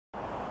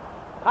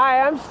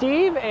Hi, I'm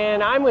Steve,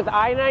 and I'm with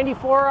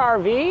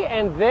I-94RV,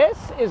 and this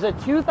is a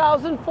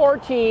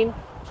 2014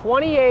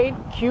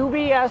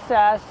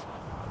 28Qbss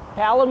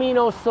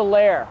Palomino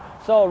Solaire.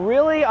 So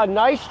really a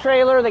nice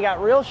trailer. They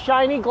got real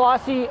shiny,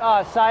 glossy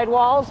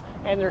sidewalls,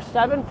 and they're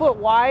 7 foot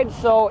wide,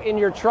 so in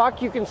your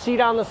truck you can see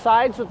down the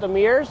sides with the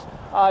mirrors.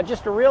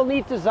 Just a real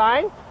neat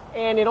design,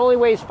 and it only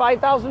weighs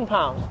 5,000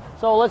 pounds.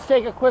 So let's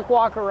take a quick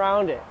walk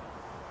around it.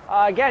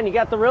 Again, you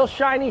got the real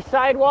shiny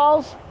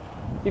sidewalls.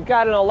 You've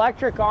got an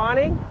electric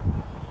awning,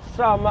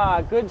 some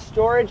good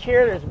storage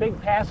here. There's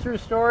big pass-through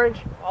storage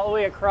all the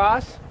way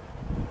across.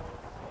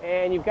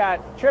 And you've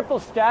got triple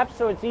steps,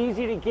 so it's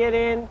easy to get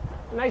in.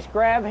 A nice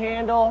grab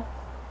handle.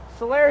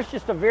 Solaire is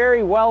just a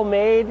very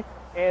well-made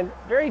and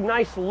very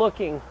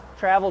nice-looking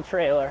travel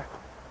trailer.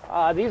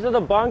 These are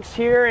the bunks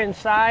here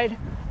inside,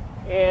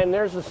 and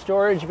there's the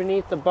storage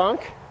beneath the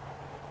bunk.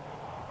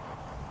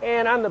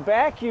 And on the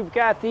back, you've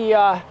got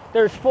the,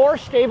 there's 4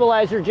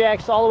 stabilizer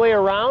jacks all the way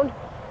around.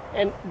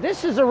 And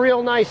this is a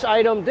real nice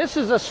item. This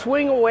is a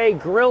swing-away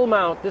grill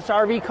mount. This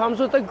RV comes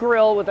with a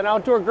grill, with an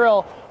outdoor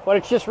grill, but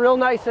it's just real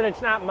nice that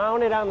it's not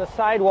mounted on the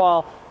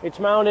sidewall. It's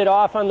mounted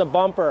off on the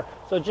bumper,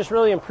 so it just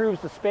really improves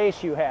the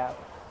space you have.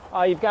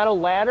 You've got a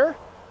ladder,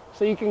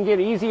 so you can get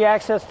easy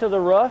access to the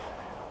roof.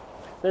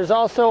 There's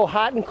also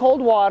hot and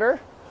cold water,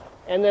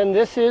 and then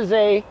this is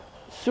a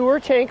sewer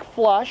tank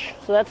flush,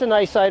 so that's a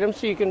nice item,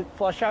 so you can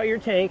flush out your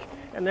tank.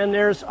 And then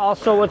there's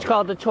also what's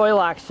called the toy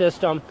lock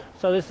system.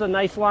 So this is a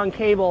nice long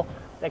cable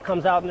that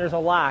comes out, and there's a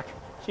lock.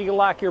 So you can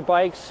lock your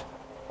bikes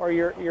or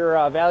your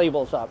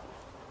valuables up.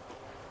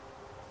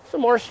 Some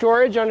more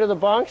storage under the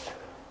bunks.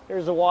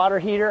 There's a water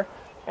heater.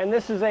 And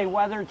this is a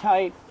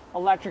weather-tight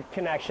electric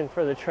connection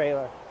for the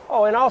trailer.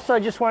 Oh, and also I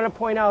just want to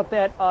point out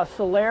that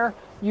Solaire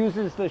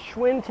uses the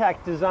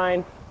Schwinn-Tech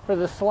design for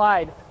the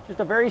slide.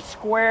 Just a very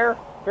square,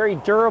 very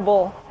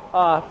durable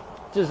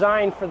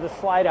design for the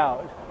slide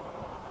out.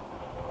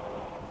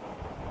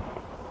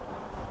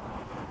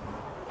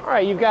 All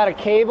right, you've got a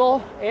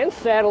cable and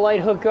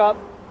satellite hookup,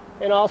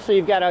 and also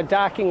you've got a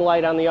docking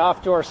light on the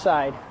off-door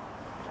side.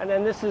 And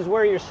then this is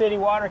where your city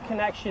water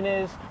connection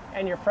is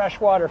and your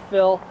freshwater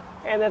fill,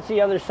 and that's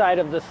the other side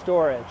of the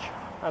storage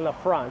on the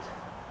front.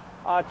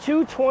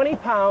 2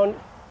 20-pound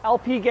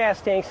LP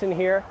gas tanks in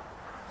here.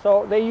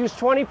 So they use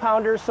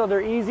 20-pounders, so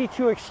they're easy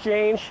to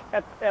exchange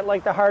at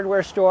like the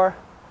hardware store.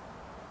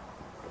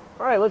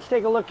 All right, let's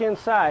take a look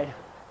inside.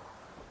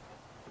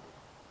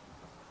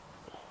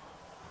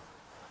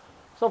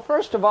 So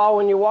first of all,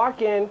 when you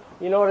walk in,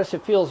 you notice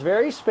it feels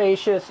very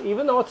spacious.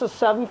 Even though it's a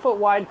 7 foot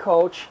wide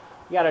coach,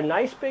 you got a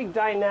nice big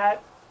dinette,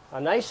 a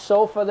nice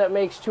sofa that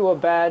makes to a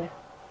bed,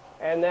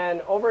 and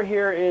then over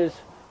here is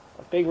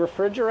a big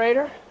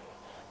refrigerator,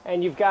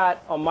 and you've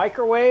got a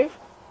microwave,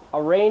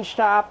 a range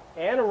top,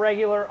 and a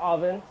regular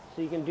oven,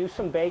 so you can do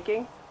some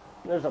baking.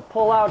 There's a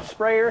pull-out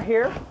sprayer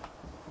here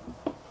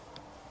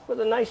with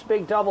a nice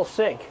big double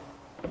sink.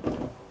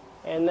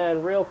 And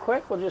then real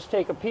quick, we'll just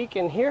take a peek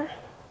in here.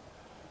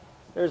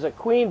 There's a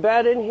queen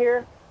bed in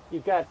here.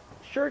 You've got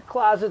shirt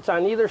closets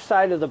on either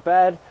side of the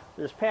bed.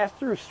 There's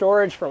pass-through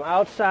storage from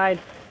outside,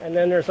 and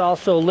then there's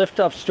also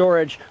lift-up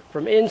storage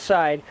from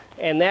inside,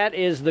 and that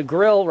is the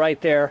grill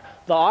right there.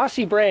 The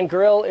Aussie brand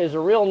grill is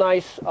a real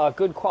nice,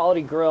 good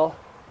quality grill.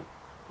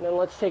 And then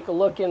let's take a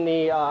look in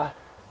the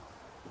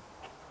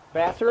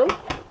bathroom.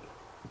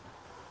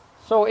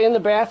 So in the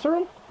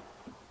bathroom,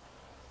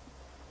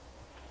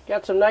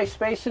 got some nice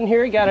space in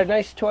here. You got a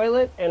nice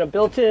toilet and a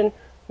built-in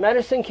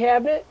medicine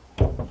cabinet.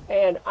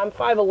 And I'm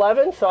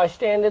 5'11", so I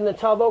stand in the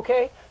tub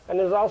okay. And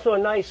there's also a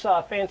nice,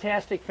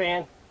 fantastic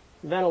fan,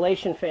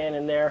 ventilation fan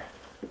in there.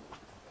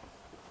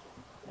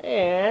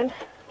 And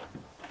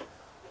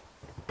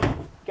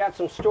got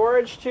some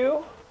storage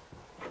too.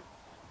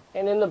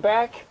 And in the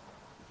back,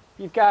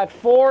 you've got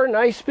 4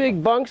 nice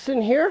big bunks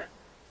in here.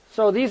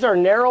 So these are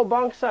narrow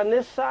bunks on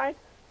this side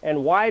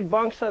and wide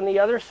bunks on the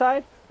other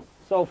side.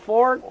 So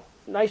 4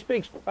 nice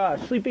big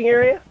sleeping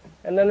area.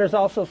 And then there's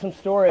also some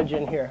storage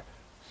in here.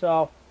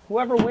 So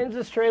whoever wins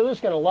this trailer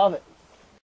is going to love it.